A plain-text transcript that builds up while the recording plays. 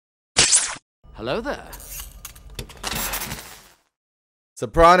Hello there.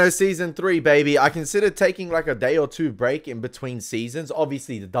 Sopranos season 3, baby. I considered taking like a day or two break in between seasons.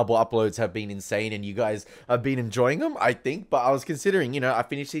 Obviously, the double uploads have been insane and you guys have been enjoying them, I think. But I was considering, you know, I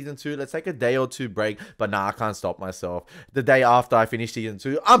finished season 2. Let's take a day or two break. But nah, I can't stop myself. The day after I finished season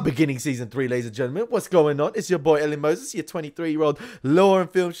 2, I'm beginning season 3, ladies and gentlemen. What's going on? It's your boy, Elie Moses, your 23-year-old law and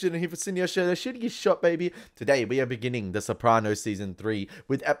film student here for Senior Show. Shooting his shot, baby. Today, we are beginning the Sopranos season 3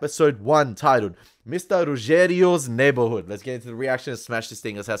 with episode 1 titled Mr. Ruggerio's Neighborhood. Let's get into the reaction and smash this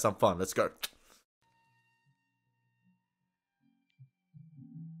thing. Let's have some fun. Let's go.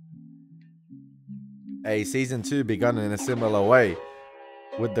 Hey, season 2 begun in a similar way,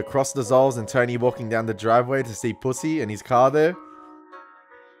 with the cross dissolves and Tony walking down the driveway to see Pussy and his car there.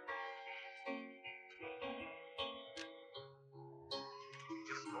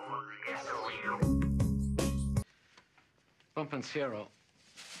 Pompanciero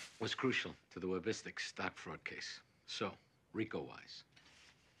was crucial to the Webistic stock fraud case. So, RICO-wise,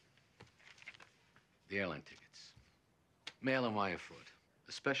 the airline tickets, mail and wire fraud,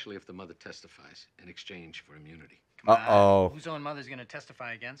 especially if the mother testifies in exchange for immunity. Uh-oh. Whose own mother's gonna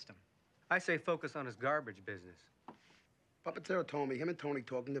testify against him? I say focus on his garbage business. Papazzero told me him and Tony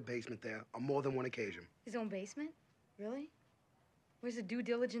talked in the basement there on more than one occasion. His own basement? Really? Where's the due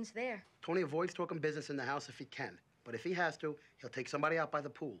diligence there? Tony avoids talking business in the house if he can, but if he has to, he'll take somebody out by the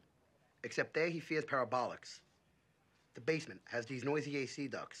pool. Except there, he fears parabolics. The basement has these noisy AC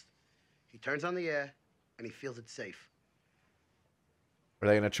ducts. He turns on the air, and he feels it's safe. Are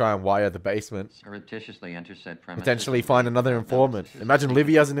they going to try and wire the basement? Surreptitiously enter said premises. Potentially find another informant. Imagine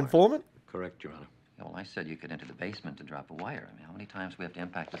Livy as an informant? Correct, Your Honor. Yeah, well, I said you could enter the basement to drop a wire. I mean, how many times we have to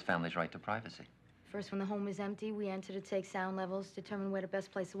impact this family's right to privacy? First, when the home is empty, we enter to take sound levels, determine where to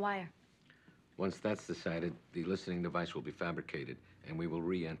best place a wire. Once that's decided, the listening device will be fabricated, and we will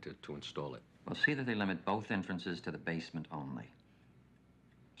re-enter to install it. Well, see that they limit both entrances to the basement only.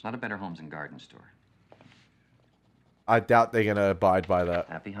 It's not a Better Homes and Garden store. I doubt they're going to abide by that.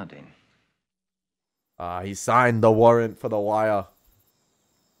 Happy hunting. He signed the warrant for the wire.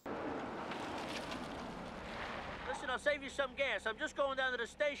 Listen, I'll save you some gas. I'm just going down to the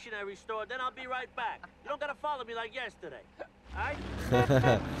stationery store, then I'll be right back. You don't gotta follow me like yesterday. All right?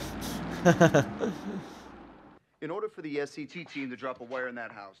 In order for the SCT team to drop a wire in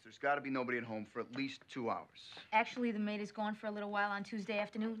that house, there's got to be nobody at home for at least 2 hours. Actually, the maid is gone for a little while on Tuesday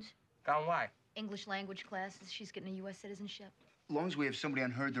afternoons. Gone why? English language classes. She's getting a U.S. citizenship. As long as we have somebody on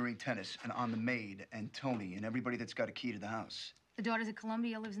her during tennis and on the maid and Tony and everybody that's got a key to the house. The daughter's at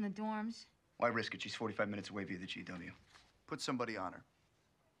Columbia, lives in the dorms. Why risk it? She's 45 minutes away via the GW. Put somebody on her.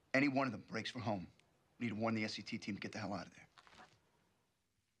 Any one of them breaks for home. We need to warn the SCT team to get the hell out of there.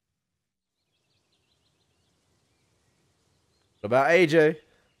 What about AJ?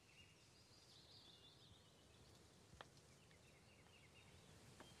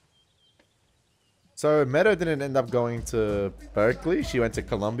 So Meadow didn't end up going to Berkeley. She went to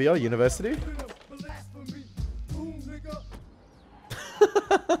Columbia University.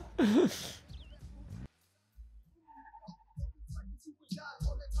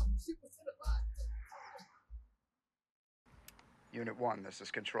 Unit 1, this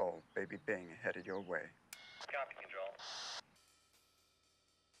is Control. Baby Bing headed your way. Copy, Control.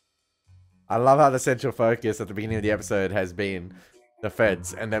 I love how the central focus at the beginning of the episode has been the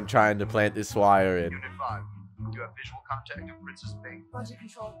feds and them trying to plant this wire in. Unit 5, you have visual contact of Princess Bing. Roger,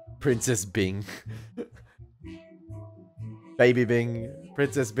 Control. Princess Bing. Baby Bing.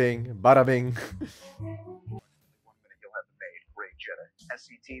 Princess Bing. Bada Bing. 1 minute, you'll have the maid, Ray Jetta.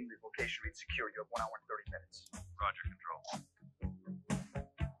 SC team, the location read secure. You have 1 hour and 30 minutes. Roger, Control.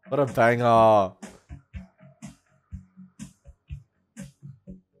 What a banger.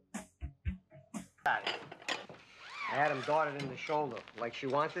 I had him darted in the shoulder, like she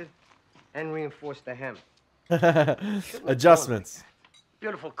wanted, and reinforced the hem. Adjustments.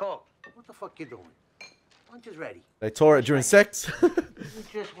 Beautiful coat. What the fuck you doing? Lunch is ready. They tore it during sex. You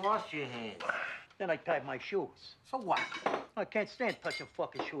just washed your hands. Then I tied my shoes. So what? I can't stand touching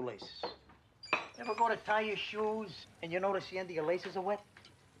fucking shoelaces. Ever go to tie your shoes and you notice the end of your laces are wet?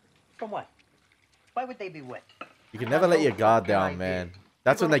 From what? Why would they be wet? You can never let your guard down, man.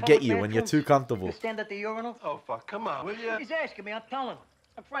 That's when they get you, when you're too comfortable. You stand at the urinal? Oh, fuck, come on, will you? He's asking me, I'm telling him.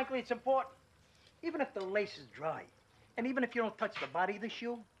 And frankly, it's important. Even if the lace is dry, and even if you don't touch the body of the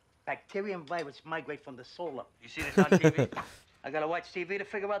shoe, bacteria and virus migrate from the sole up. You see this on TV? I gotta watch TV to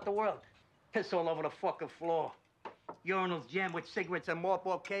figure out the world. Piss all over the fucking floor. Urinals jammed with cigarettes and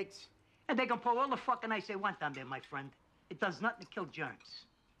mothball cakes. And they can pour all the fucking ice they want down there, my friend. It does nothing to kill germs.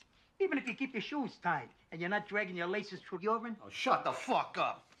 Even if you keep your shoes tied and you're not dragging your laces through urine. Oh, shut the fuck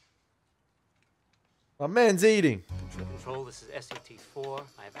up. My man's eating. Control, this is SCT-4.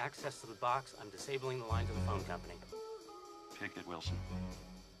 I have access to the box. I'm disabling the line to the phone company. Pick it, Wilson.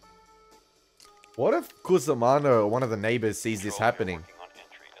 What if Cusimano or one of the neighbors sees this happening?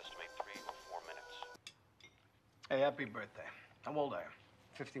 Hey, happy birthday. How old are you?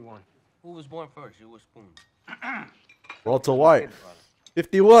 51. Who was born first, you or Spoon? Walter White.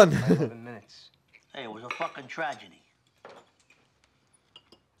 51. 11 minutes. Hey, it was a fucking tragedy.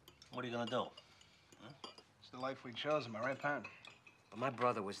 What are you gonna do? It's the life we chose, am I right, Pan? But my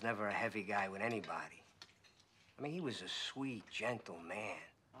brother was never a heavy guy with anybody. I mean, he was a sweet, gentle man.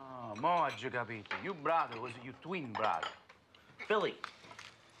 Oh, mo ho capito. Your brother was your twin brother. Billy.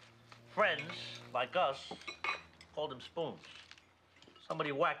 Friends, like us, called him Spoons.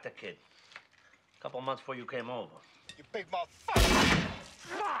 Somebody whacked the kid. A couple months before you came over. You big motherfucker!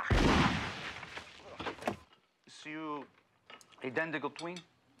 Is you identical twin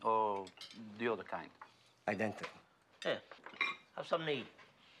or the other kind? Identical. Yeah. Have something to eat.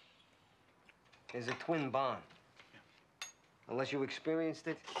 There's a twin bond. Unless you experienced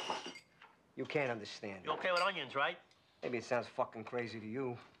it, you can't understand it. You okay with onions, right? Maybe it sounds fucking crazy to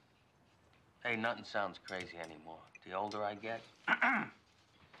you. Hey, nothing sounds crazy anymore. The older I get.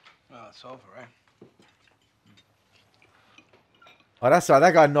 Well, it's over, right? Oh, that's right.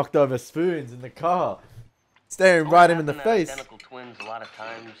 That guy knocked over spoons in the car. Staring right him in the face. Identical twins, a lot of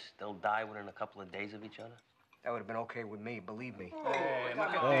times, they'll die within a couple of days of each other. That would have been okay with me, believe me. Hey, look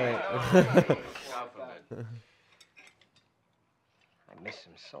at Hey. I miss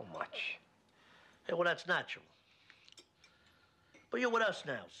him so much. Hey, well, that's natural. But you're with us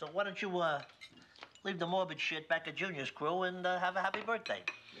now, so why don't you, leave the morbid shit back at Junior's crew and have a happy birthday.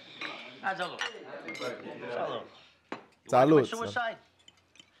 Salud. Salud. You want to commit suicide?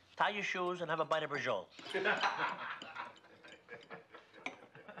 Tie your shoes and have a bite of Brajol. Hey,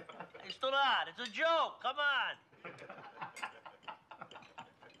 Stonard, it's a joke. Come on.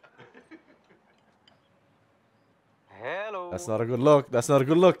 Hello. That's not a good look. That's not a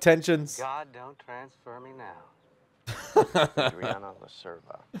good look. Tensions. God, don't transfer me now. Adriana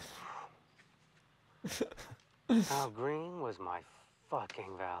Lacerva. How green was my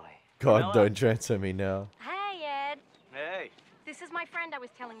fucking valley? God, don't transfer me now. Hey, Ed. Hey. This is my friend I was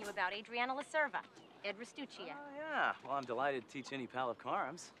telling you about, Adriana Lacerva. Ed Restuccia. Oh, yeah. Well, I'm delighted to teach any pal of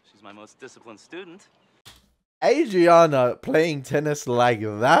Karam's. She's my most disciplined student. Adriana playing tennis like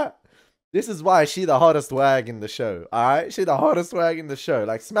that? This is why she the hottest wag in the show, alright? She the hottest wag in the show.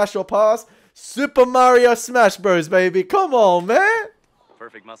 Like, smash or pass? Super Mario Smash Bros, baby. Come on, man.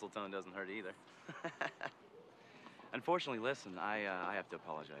 Perfect muscle tone doesn't hurt either. Unfortunately, listen, I have to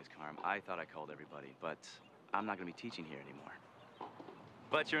apologize, Karam. I thought I called everybody, but I'm not going to be teaching here anymore.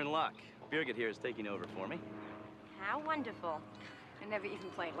 But you're in luck. Birgit here is taking over for me. How wonderful. I never even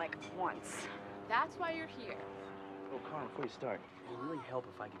played like once. That's why you're here. Oh, Karam, before you start, it would really help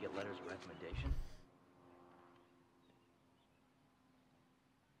if I could get letters of recommendation.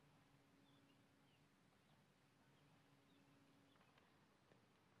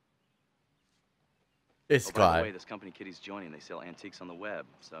 This By guy. the way, this company Kitty's joining, they sell antiques on the web.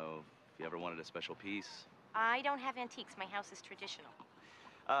 So if you ever wanted a special piece. I don't have antiques. My house is traditional.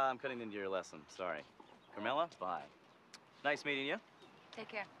 I'm cutting into your lesson. Sorry. Carmela, bye. Nice meeting you. Take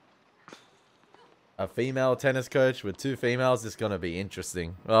care. A female tennis coach with two females is going to be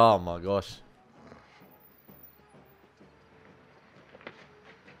interesting. Oh my gosh.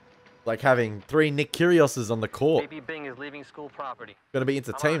 Like having 3 Nick Kyrgioses on the court. Baby Bing is leaving school property. Going to be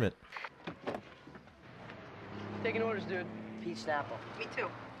entertainment. Taking orders, dude. Peach Snapple. Me too.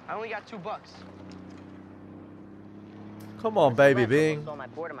 I only got $2. Come on, baby Bing. Stole my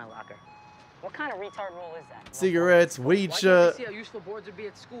board in my locker. What kind of retard rule is that? Cigarettes, weed Why shirt. can't they see how useful boards would be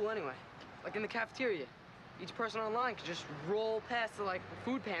at school anyway? Like in the cafeteria. Each person online could just roll past the, like,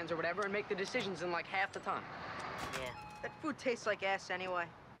 food pans or whatever and make the decisions in, like, half the time. Yeah. That food tastes like ass anyway.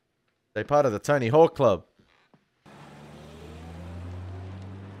 They part of the Tony Hawk Club.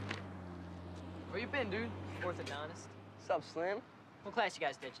 Where you been, dude? Orthodontist. Sup, Slim? What class you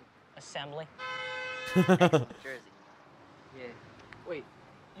guys ditching? Assembly. Jersey. Yeah. Wait,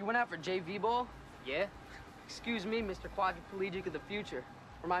 you went out for JV ball? Yeah. Excuse me, Mr. Quadriplegic of the future.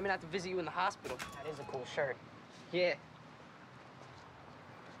 Remind me not to visit you in the hospital. That is a cool shirt. Yeah.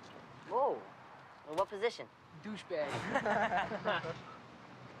 Whoa. Well, what position? Douchebag.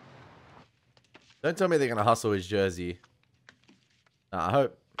 Don't tell me they're going to hustle his jersey. Nah, I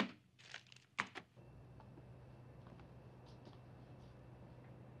hope.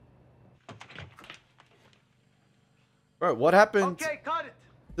 Bro, what happened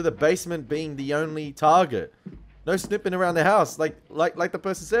to the basement being the only target? No snipping around the house. Like the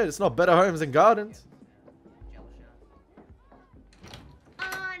person said, it's not better homes and gardens.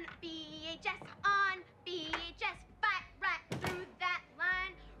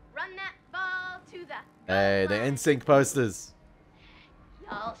 Hey, the NSYNC posters.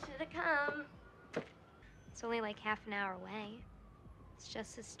 Y'all should have come. It's only like half an hour away. It's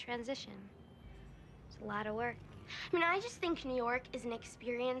just this transition. It's a lot of work. I mean, I just think New York is an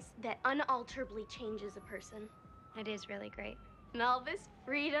experience that unalterably changes a person. It is really great. And all this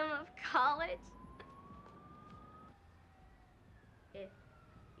freedom of college. If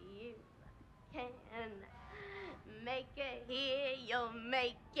you can make it here, you'll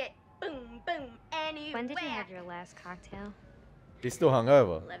make it boom, boom, anywhere. When did you have your last cocktail? She's still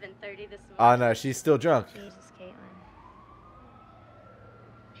hungover. 11:30 this morning. Oh no, she's still drunk. Jesus, Caitlin.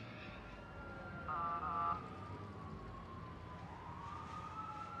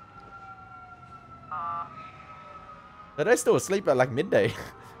 But they're still asleep at like midday.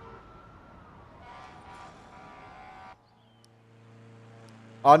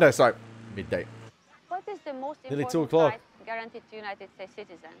 Oh no, sorry, midday. What is the most Nearly important 2 o'clock. right guaranteed to United States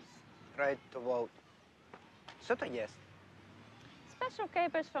citizens? Right to vote. Sotto yes. Special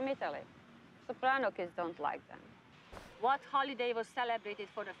capers from Italy. Soprano kids don't like them. What holiday was celebrated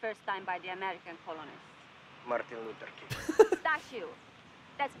for the first time by the American colonists? Martin Luther King. Statue.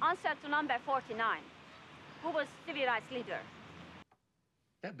 That's answer to number 49. Who was civil rights leader?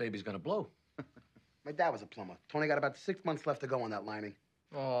 That baby's gonna blow. My dad was a plumber. Tony got about 6 months left to go on that lining.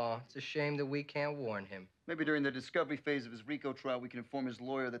 Oh, it's a shame that we can't warn him. Maybe during the discovery phase of his RICO trial, we can inform his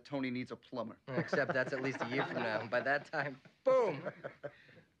lawyer that Tony needs a plumber. Except that's at least a year from now. And by that time, boom.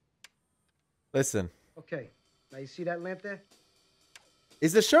 Listen, Okay, now you see that lamp there?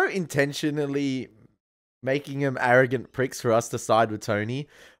 is the show intentionally making them arrogant pricks for us to side with Tony?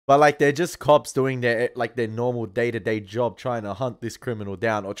 But like they're just cops doing their normal day-to-day job, trying to hunt this criminal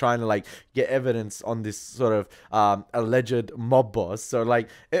down or trying to like get evidence on this sort of alleged mob boss. So like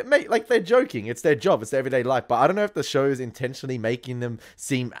they're joking. It's their job. It's their everyday life. But I don't know if the show is intentionally making them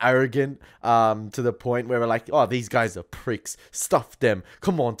seem arrogant to the point where we're like, oh, these guys are pricks. Stuff them.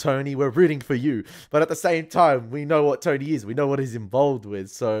 Come on, Tony. We're rooting for you. But at the same time, we know what Tony is. We know what he's involved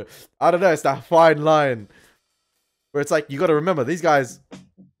with. So I don't know. It's that fine line where it's like, you got to remember, these guys,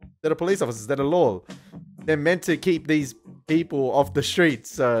 they're the police officers. They're the law. They're meant to keep these people off the streets.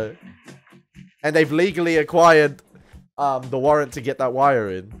 So, and they've legally acquired the warrant to get that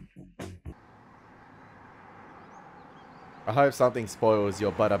wire in. I hope something spoils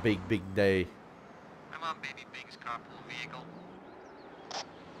your but a big day. I'm on Baby Big's carpool vehicle.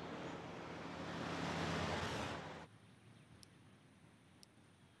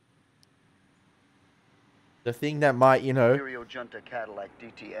 The thing that might, you know, Ruggerio Junta Cadillac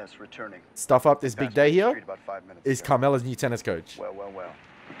DTS returning. stuff up this big Passed day up the here street about 5 minutes is ago. Carmela's new tennis coach. Well.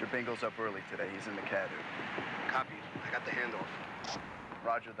 Mr. Bingo's up early today. He's in the cad. Copy. I got the handoff.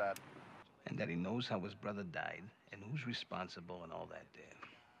 Roger that. And that he knows how his brother died and who's responsible and all that there.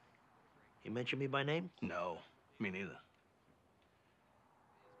 You mentioned me by name? No, me neither.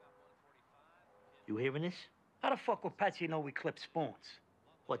 You hearing this? How the fuck will Patsy know we clip spoons?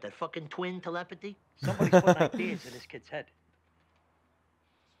 What, that fucking twin telepathy? Somebody's putting ideas in this kid's head.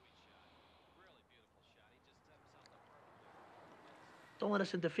 Don't let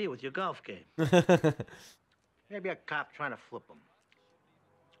us interfere with your golf game. Maybe a cop trying to flip him.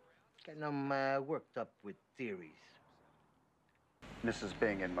 Getting him worked up with theories. Mrs.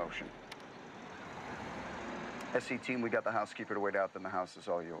 Bing in motion. SE team, we got the housekeeper to wait out, then the house is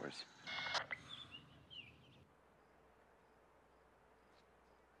all yours.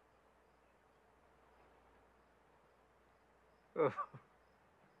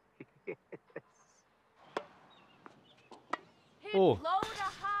 Hit Oh. low to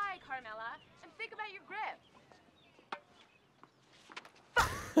high, Carmela, and think about your grip.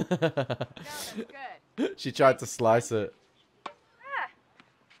 No, that's good. She tried to slice it. Ah,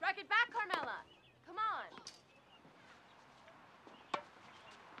 rack it back, Carmela. Come on.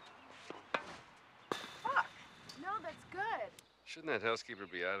 Fuck. No, that's good. Shouldn't that housekeeper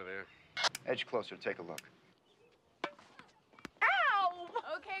be out of there? Edge closer, take a look. Ow!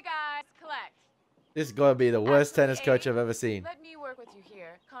 Okay, guys, collect. This is gonna be the worst tennis coach I've ever seen. Let me work with you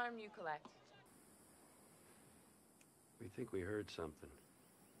here. Carm, you collect. We think we heard something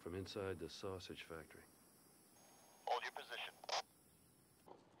from inside the sausage factory. Hold your position.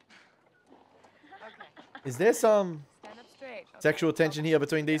 Okay. Is there some Stand up straight. Okay. sexual tension here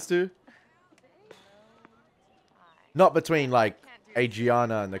between these two? Not between like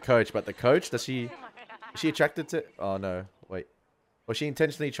Adriana and the coach, but the coach, is she attracted to? Oh no, wait. Was she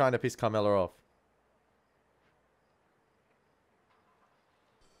intentionally trying to piss Carmela off?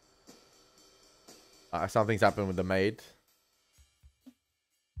 Something's happened with the maid.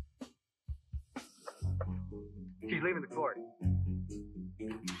 She's leaving the court.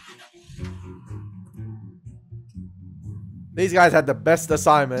 These guys had the best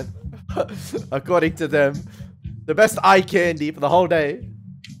assignment, according to them. The best eye candy for the whole day.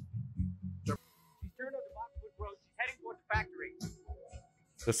 She's turned on the boxwood road. She's heading towards the factory.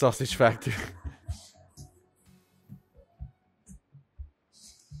 The sausage factory.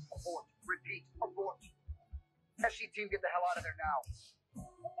 Abort. Repeat. Abort. SC team, get the hell out of there now.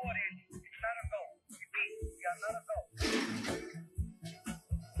 Abort, Andy. It's not a go. Repeat. We are not a go.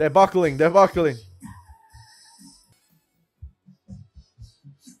 They're buckling. They're buckling.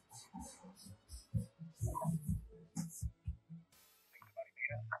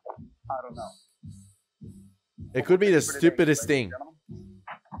 I don't know. It could be the stupidest thing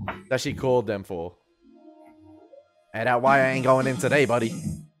that she called them for. And that wire ain't going in today, buddy.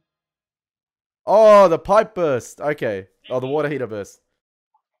 Oh, the pipe burst. Okay. Oh, the water heater burst.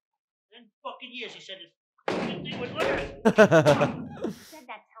 10 fucking years he said this thing would look at it. You said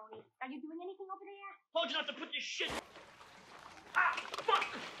that, Tony. Are you doing anything over there? Told you not to put this shit. Ah, fuck!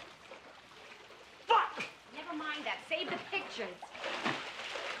 Fuck! Never mind that. Save the pictures.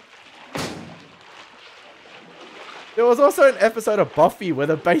 There was also an episode of Buffy where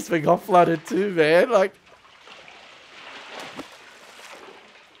the basement got flooded too, man. Like,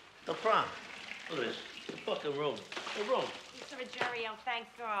 Sopranos. Look at this. The fucking room. The room. Mr. Ruggerio, thank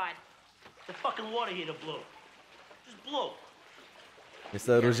God. The fucking water heater blew. Just blew.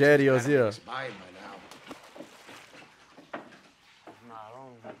 Mr. Ruggerio's here.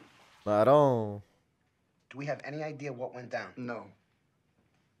 Maron. Do we have any idea what went down? No.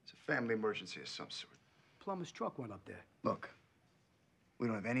 It's a family emergency of some sort. Plumber's truck went up there. Look, we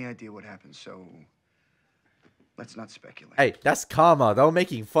don't have any idea what happened, so let's not speculate. Hey, that's karma. They were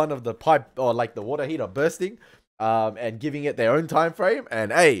making fun of the pipe or like the water heater bursting, and giving it their own time frame.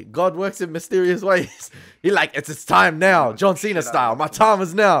 And hey, God works in mysterious ways. He like, it's its time now, John Cena style. My time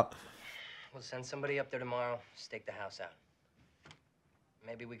is now. We'll send somebody up there tomorrow, stake the house out.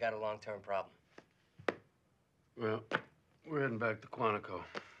 Maybe we got a long-term problem. Well, we're heading back to Quantico.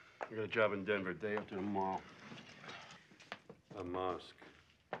 I got a job in Denver day after tomorrow. A mosque.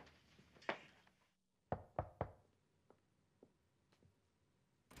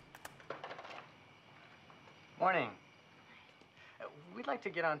 Morning. We'd like to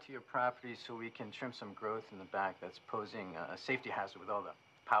get onto your property so we can trim some growth in the back that's posing a safety hazard with all the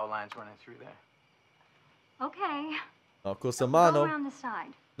power lines running through there. Okay. Of course, Go Amano. around the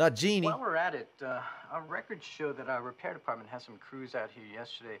side. Not Genie. While we're at it, our records show that our repair department has some crews out here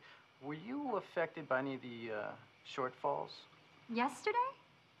yesterday. Were you affected by any of the shortfalls? Yesterday?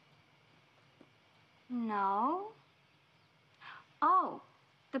 No. Oh,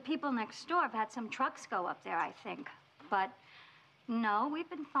 the people next door have had some trucks go up there, I think. But no, we've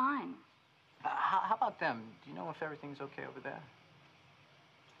been fine. How about them? Do you know if everything's okay over there?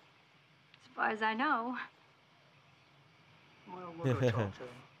 As far as I know. Well, we'll go talk to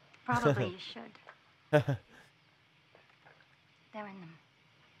them. Probably you should. They're in them.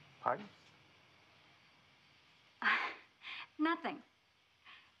 Pardon? Nothing.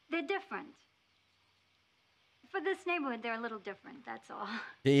 They're different. For this neighborhood, they're a little different, that's all.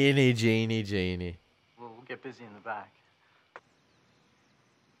 Genie, Genie, Genie. We'll get busy in the back.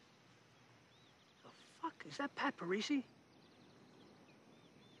 The fuck? Is that Pat Parisi?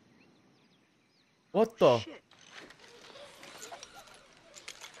 What the? Shit.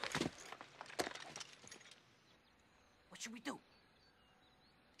 What should we do?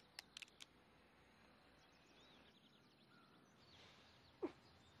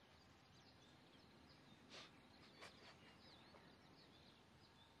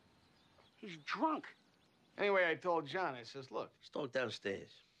 He's drunk. Anyway, I told John, I says, look. Let's talk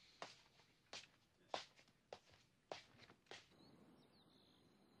downstairs.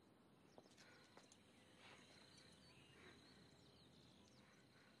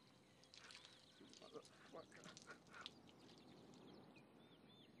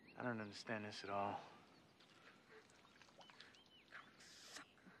 I don't understand this at all.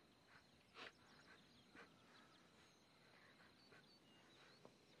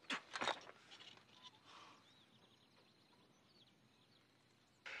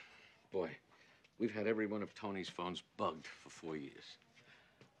 Boy, we've had every one of Tony's phones bugged for 4 years.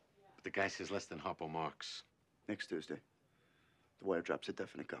 But the guy says less than Harpo Marx. Next Thursday. The wire drop's a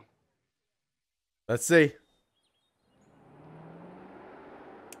definite go. Let's see.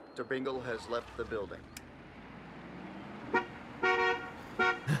 Mr. Bingle has left the building.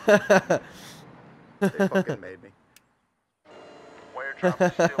 They fucking made me. Wire drop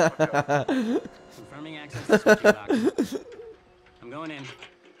is still in the building. Confirming access to switching box. I'm going in.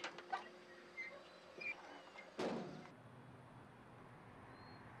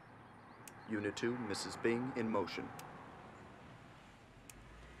 Unit 2, Mrs. Bing in motion.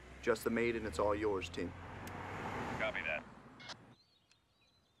 Just the maid, and it's all yours, team. Copy that.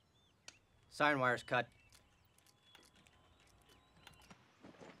 Siren wire's cut.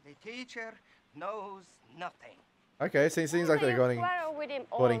 The teacher knows nothing. Okay, so it seems like they're going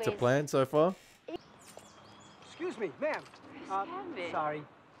according to plan so far. Excuse me, ma'am. Sorry.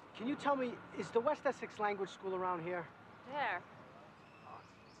 Can you tell me, is the West Essex language school around here? There.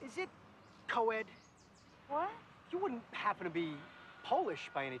 Is it co-ed? What? You wouldn't happen to be Polish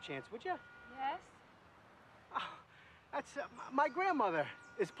by any chance, would you? Yes. That's my grandmother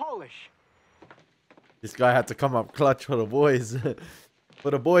is Polish. This guy had to come up clutch for the boys. For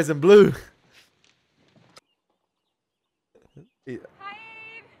the boys in blue. Hi, Abe.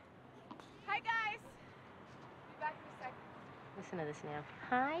 Hi, guys. Be back in a second. Listen to this now.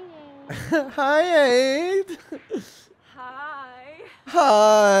 Hi, Abe. Hi, Aid. Hi.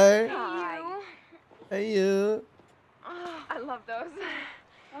 Hi. Hi. Hey, you. Oh, I love those.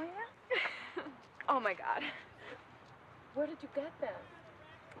 Oh, yeah? Oh, my God. Where did you get them?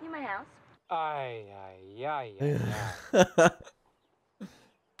 In my house. Ay.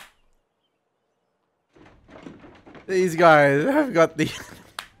 These guys have got the...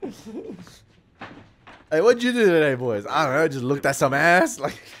 Hey, what'd you do today, boys? I don't know, just looked at some ass.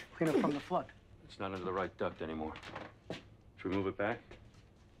 Like, Clean up from the flood. It's not under the right duct anymore. Should we move it back?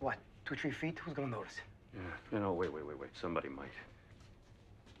 What, 2 or 3 feet? Who's gonna notice? Yeah. No, wait. Somebody might.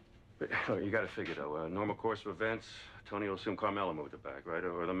 But, you gotta figure, though. Normal course of events, Tony will assume Carmela moved it back, right?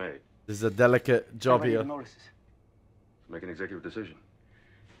 Or the maid. this is a delicate job Everybody here. notices. Make an executive decision.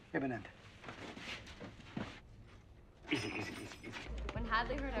 Give an end. Easy. When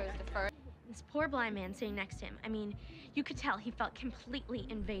Hadley heard I was the first. This poor blind man sitting next to him. I mean, you could tell he felt completely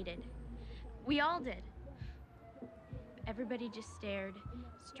invaded. We all did. Everybody just stared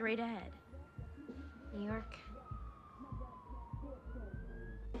straight ahead. New York.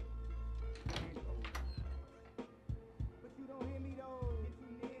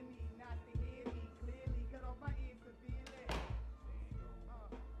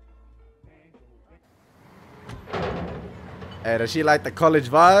 Hey, does she like the college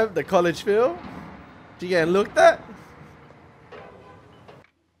vibe? The college feel? She getting looked at?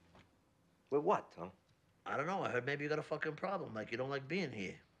 With what, Tom? I don't know. I heard maybe you got a fucking problem. Like you don't like being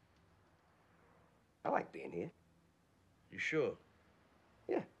here. I like being here. You sure?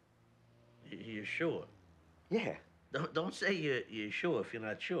 Yeah. You sure? Yeah. Don't say you're sure if you're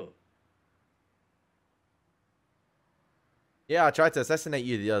not sure. Yeah, I tried to assassinate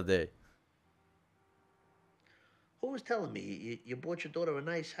you the other day. Who was telling me you bought your daughter a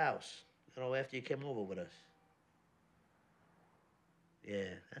nice house, you know, after you came over with us? Yeah,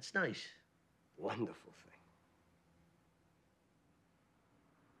 that's nice. Wonderful thing.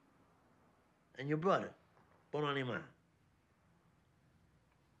 And your brother, bon animal.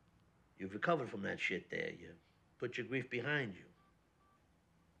 You've recovered from that shit there. You put your grief behind you.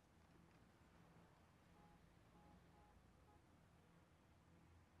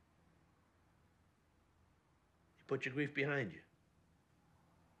 Put your grief behind you.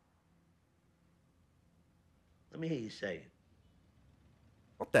 Let me hear you say it.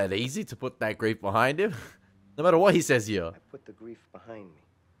 Not that easy to put that grief behind him. No matter what he says here. I put the grief behind me.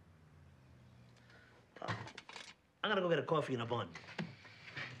 I'm gonna go get a coffee and a bun.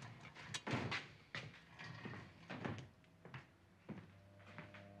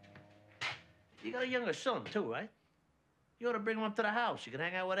 You got a younger son, too, right? You ought to bring him up to the house. You can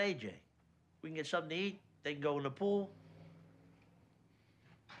hang out with AJ. We can get something to eat. They can go in the pool.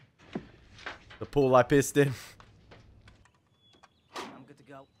 The pool I pissed in. I'm good to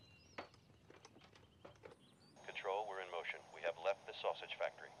go. Control, we're in motion. We have left the sausage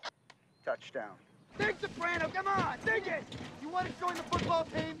factory. Touchdown. Think, Soprano, come on, think it! You want to join the football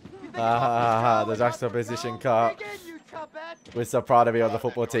team? The juxtaposition cut with Soprano on the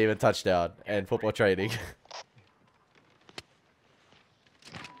football team and touchdown and football training.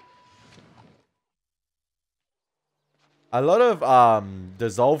 A lot of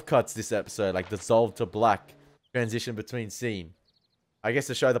dissolve cuts this episode, like dissolve to black, transition between scene. I guess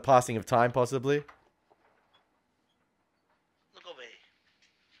to show the passing of time, possibly. Look over here.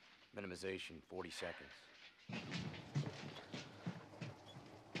 Minimization, 40 seconds.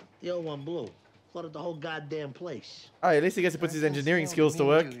 The old one blew. Flooded the whole goddamn place. Oh, at least he gets to put his engineering skills to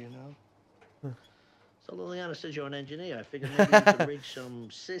work. So Liliana says you're an engineer. I figured maybe you could rig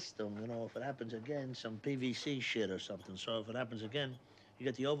some system, you know, if it happens again, some PVC shit or something. So if it happens again, you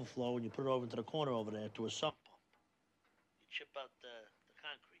get the overflow and you put it over into the corner over there to a sump pump. You chip out the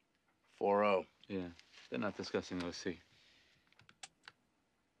concrete. 4-0. Yeah, they're not discussing OC.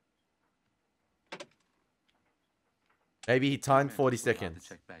 Maybe he timed 40 seconds.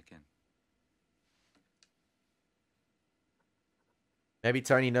 Check back in. Maybe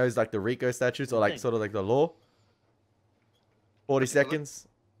Tony knows like the RICO statutes or like sort of like the law. 40 seconds.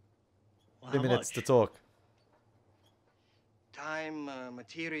 Well, 2 how minutes much? to talk. Time,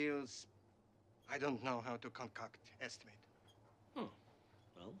 materials. I don't know how to concoct estimate. Well,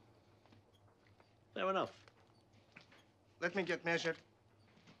 fair enough. Let me get measured.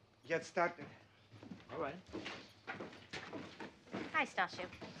 Get started. All right. Hi, Stashu.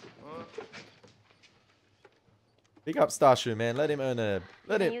 Big up Stashu, man. Let him earn a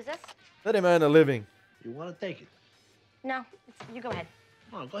Use this? let him earn a living. You want to take it? No, you go ahead.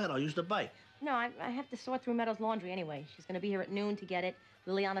 Oh, go ahead. I'll use the bike. No, I have to sort through Meadows' laundry anyway. She's going to be here at noon to get it.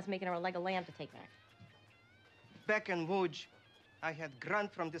 Liliana's making her a leg of lamb to take back. Back in Wuj, I had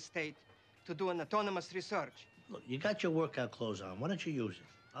grant from the state to do an autonomous research. Look, you got your workout clothes on. Why don't you use it?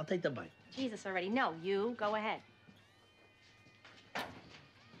 I'll take the bike. Jesus already. No, you go ahead.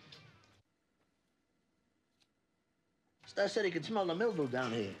 Stas said he could smell the mildew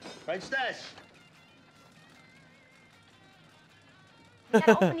down here. Right, Stas? You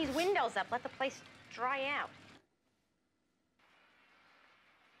gotta open these windows up. Let the place dry out.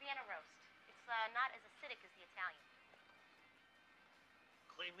 Vienna roast. It's not as acidic as the Italian.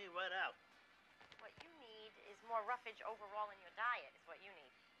 Clean me right out. What you need is more roughage overall in your diet, is what you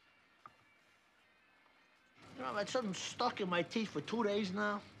need. You know, that something stuck in my teeth for 2 days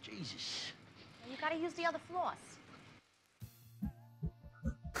now. Jesus. You gotta use the other floss.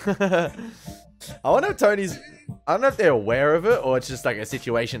 I wonder if Tony's... I don't know if they're aware of it or it's just like a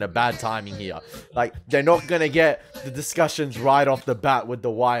situation of bad timing here. Like, they're not going to get the discussions right off the bat with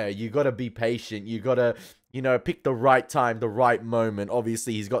the wire. You got to be patient. You got to, you know, pick the right time, the right moment.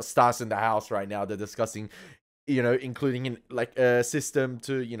 Obviously, he's got Stas in the house right now. They're discussing, you know, including in like a system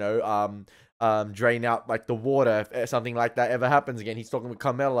to, you know, drain out like the water if something like that ever happens again. He's talking with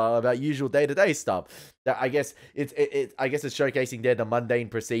Carmela about usual day-to-day stuff. That I guess it's showcasing there the mundane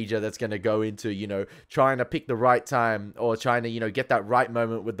procedure that's going to go into, you know, trying to pick the right time or trying to, you know, get that right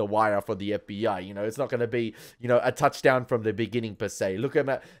moment with the wire for the FBI. You know, it's not going to be, you know, a touchdown from the beginning per se. Look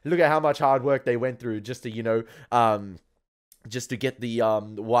at how much hard work they went through just to, you know, just to get the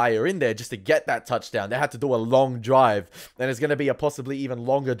wire in there, just to get that touchdown. They had to do a long drive, and it's going to be a possibly even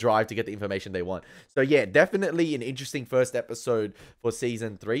longer drive to get the information they want. So yeah, definitely an interesting first episode for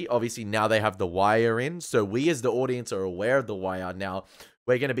season 3. Obviously now they have the wire in, so we as the audience are aware of the wire now.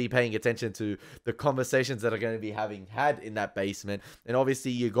 We're going to be paying attention to the conversations that are going to be having had in that basement. And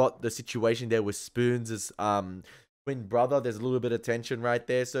obviously you got the situation there with Spoons' twin brother. There's a little bit of tension right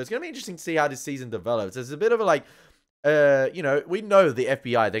there, so it's going to be interesting to see how this season develops. It's a bit of a like, you know, we know the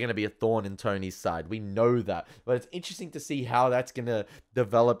FBI, they're going to be a thorn in Tony's side. We know that. But it's interesting to see how that's going to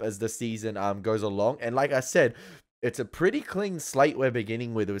develop as the season goes along. And like I said, it's a pretty clean slate we're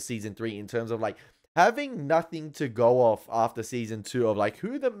beginning with season 3 in terms of like having nothing to go off after season 2 of like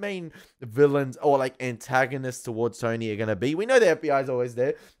who the main villains or like antagonists towards Tony are going to be. We know the FBI is always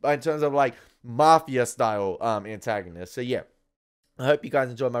there, but in terms of like mafia style antagonists. So yeah. I hope you guys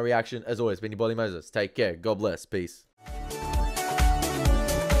enjoyed my reaction. As always, been your boy Elie Moses. Take care. God bless. Peace.